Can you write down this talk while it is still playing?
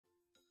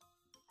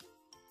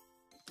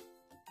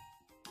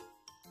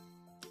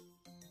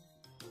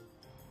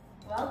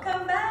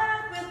Welcome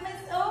back with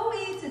Ms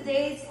Owie.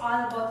 Today it's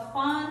all about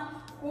fun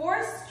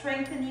core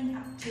strengthening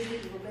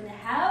activity. We're going to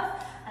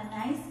have a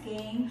nice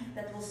game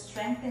that will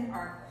strengthen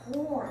our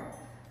core.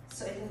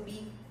 So it will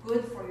be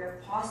good for your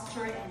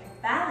posture and your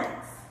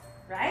balance,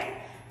 right?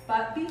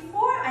 But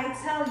before I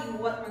tell you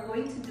what we're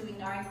going to do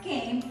in our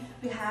game,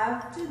 we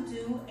have to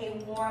do a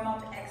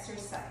warm-up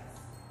exercise.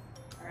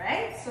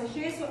 Alright, so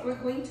here's what we're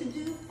going to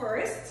do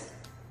first.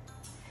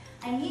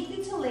 I need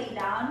you to lay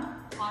down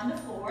on the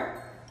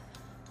floor.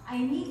 I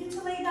need you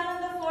to lay down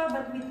on the floor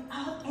but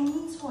without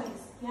any toys,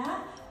 yeah?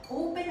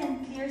 Open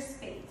and clear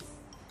space.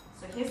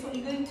 So here's what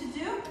you're going to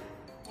do.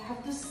 You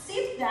have to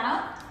sit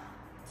down.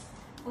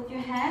 Put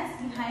your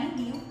hands behind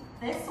you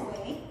this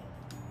way.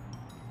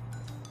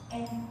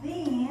 And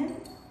then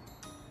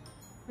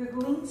we're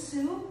going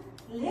to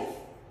lift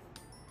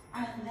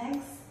our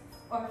legs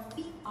or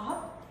feet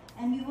up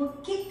and we will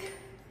kick,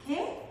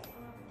 okay?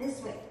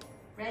 This way.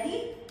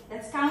 Ready?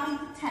 Let's count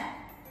into 10.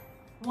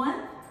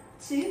 1,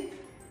 2,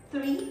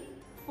 3,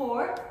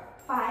 4,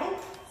 5,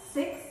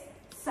 6,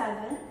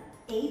 7,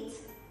 8,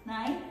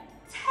 9,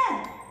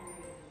 10.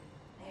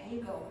 There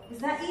you go. Is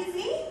that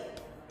easy?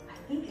 I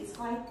think it's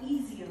quite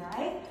easy,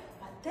 right?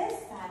 But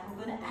this time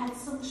we're going to add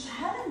some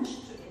challenge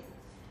to it.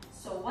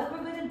 So what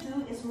we're going to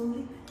do is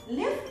we'll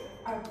lift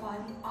our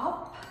body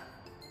up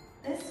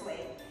this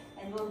way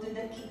and we'll do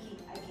the kicking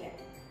again.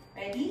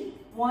 Ready?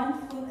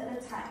 1 foot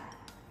at a time.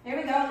 Here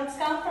we go. Let's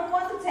count from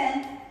 1 to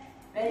 10.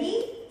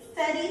 Ready?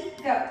 Steady,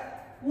 go.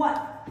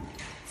 1,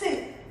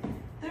 2,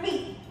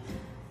 3,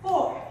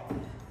 4,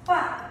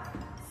 5,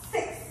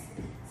 6,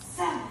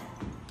 7,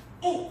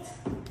 8,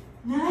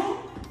 9,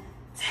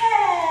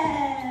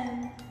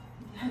 10.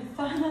 You have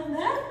fun on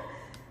that?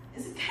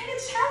 Is it kind of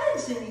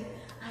challenging?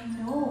 I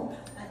know,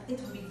 but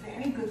it will be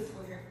very good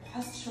for your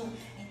posture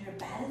and your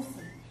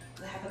balancing.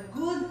 You'll have a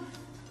good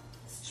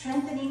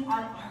strengthening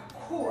on our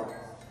core,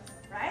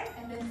 right?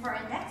 And then for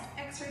our next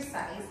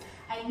exercise,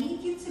 I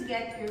need you to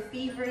get your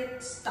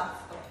favorite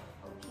stuffed toy,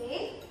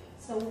 okay?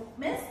 So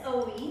Ms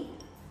Owie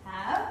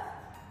have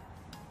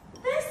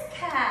this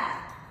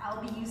cat.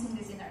 I'll be using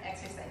this in our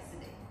exercise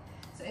today.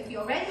 So if you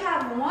already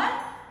have one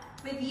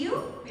with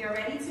you, we are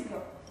ready to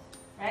go,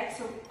 right?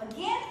 So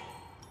again,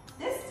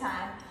 this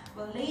time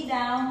we'll lay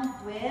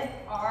down with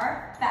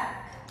our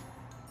back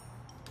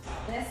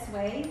this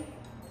way.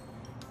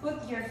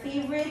 Put your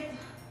favorite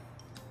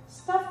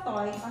stuffed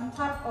toy on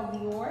top of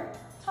your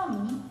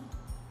tummy.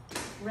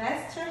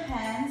 Rest your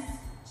hands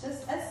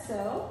just as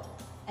so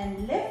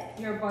and lift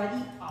your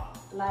body up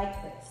like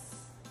this.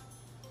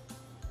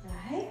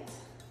 Right?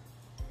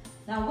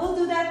 Now we'll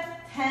do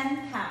that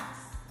 10 counts.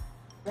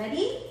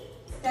 Ready?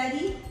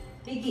 Steady,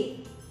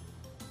 begin.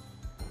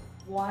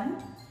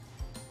 1,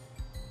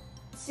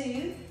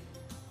 2,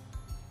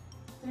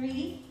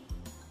 3,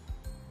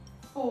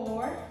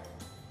 4,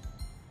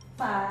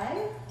 5,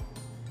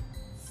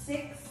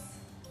 6,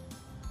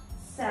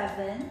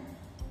 7,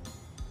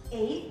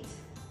 8,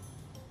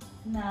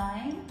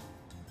 9,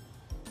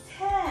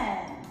 10.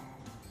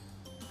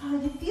 How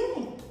are you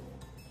feeling?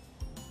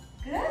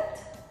 Good?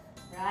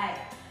 Right.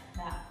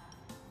 Now,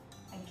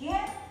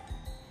 again,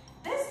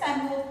 this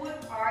time we'll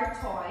put our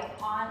toy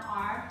on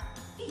our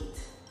feet.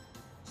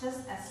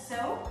 Just as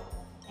so.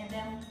 And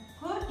then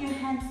put your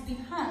hands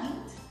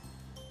behind.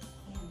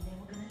 And then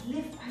we're going to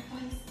lift our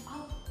toys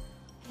up.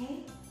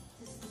 Okay?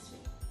 Just this way.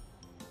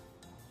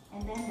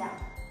 And then down.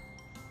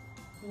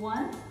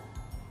 1,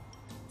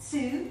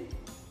 2,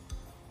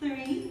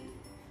 3,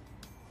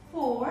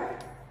 4,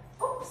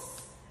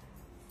 oops,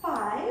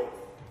 5,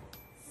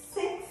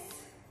 6,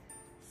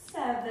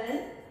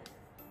 7,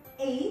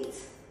 8,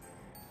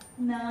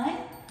 9,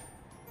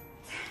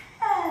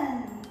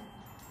 10.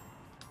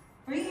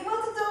 Were you able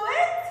to do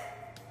it?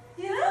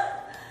 Yeah?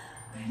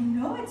 I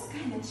know it's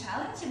kind of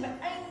challenging, but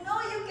I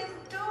know you can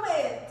do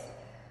it.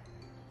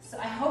 So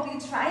I hope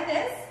you try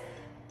this.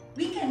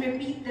 We can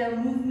repeat the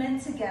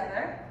movement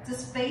together.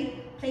 Just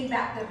play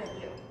back the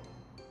video.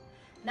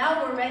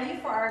 Now we're ready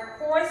for our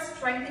core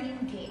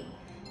strengthening game.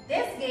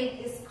 This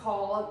game is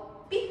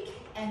called pick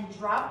and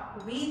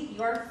drop with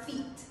your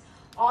feet.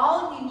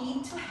 All you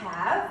need to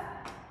have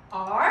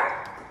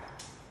are,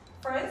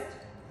 first,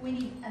 we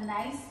need a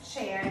nice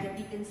chair that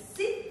you can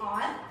sit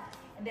on,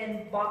 and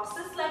then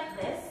boxes like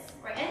this,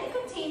 or any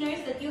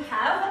containers that you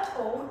have at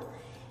home,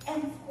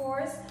 and of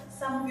course,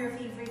 some of your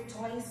favorite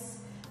toys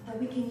that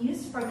we can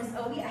use. For Ms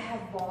Owie, I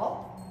have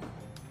ball.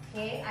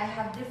 Okay, I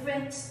have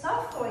different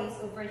stuffed toys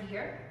over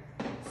here.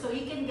 So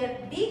you can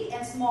get big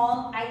and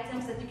small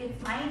items that you can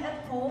find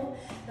at home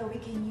that we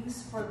can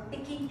use for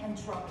picking and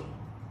dropping,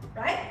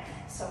 right?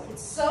 So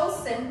it's so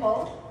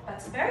simple, but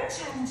it's very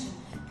challenging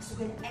because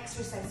we're going to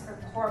exercise our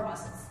core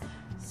muscles.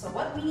 So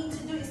what we need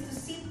to do is to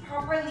sit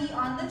properly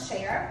on the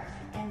chair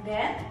and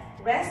then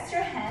rest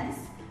your hands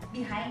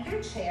behind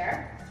your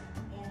chair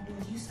and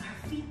then use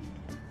our feet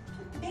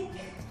to pick.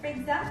 For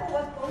example,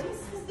 what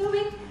Police is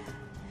doing,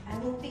 I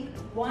will pick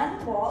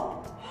one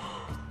ball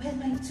with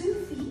my 2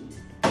 feet.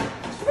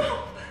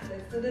 Drop!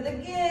 Let's do that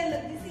again.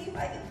 Let me see if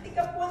I can pick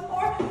up one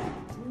more.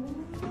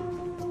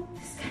 Ooh,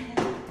 this kind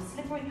of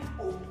moving.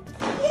 Oh,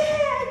 yeah,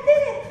 I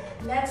did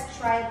it. Let's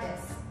try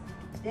this.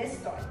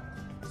 This toy.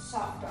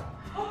 Soft toy.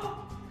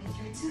 With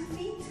your 2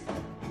 feet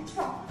and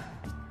drop.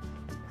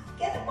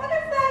 Get a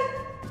butterfly.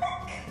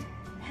 Look.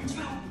 And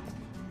drop.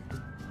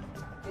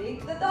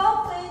 Pick the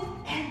dolphin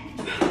and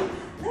drop.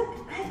 Look,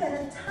 I got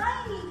a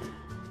tiny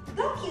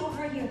donkey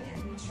over here.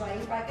 Let me try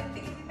if I can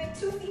pick it with my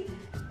 2 feet.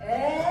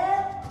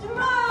 And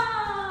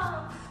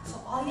drop.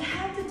 So all you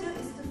have to do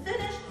is to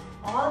finish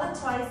all the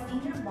toys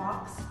in your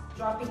box,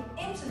 dropping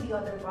into the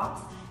other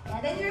box,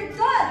 and then you're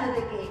done with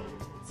the game.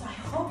 So I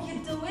hope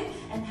you do it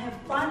and have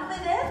fun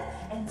with it,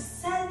 and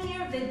send me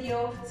your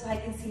video so I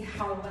can see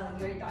how well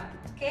you're done.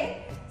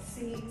 Okay?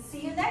 See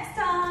you next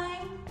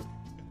time.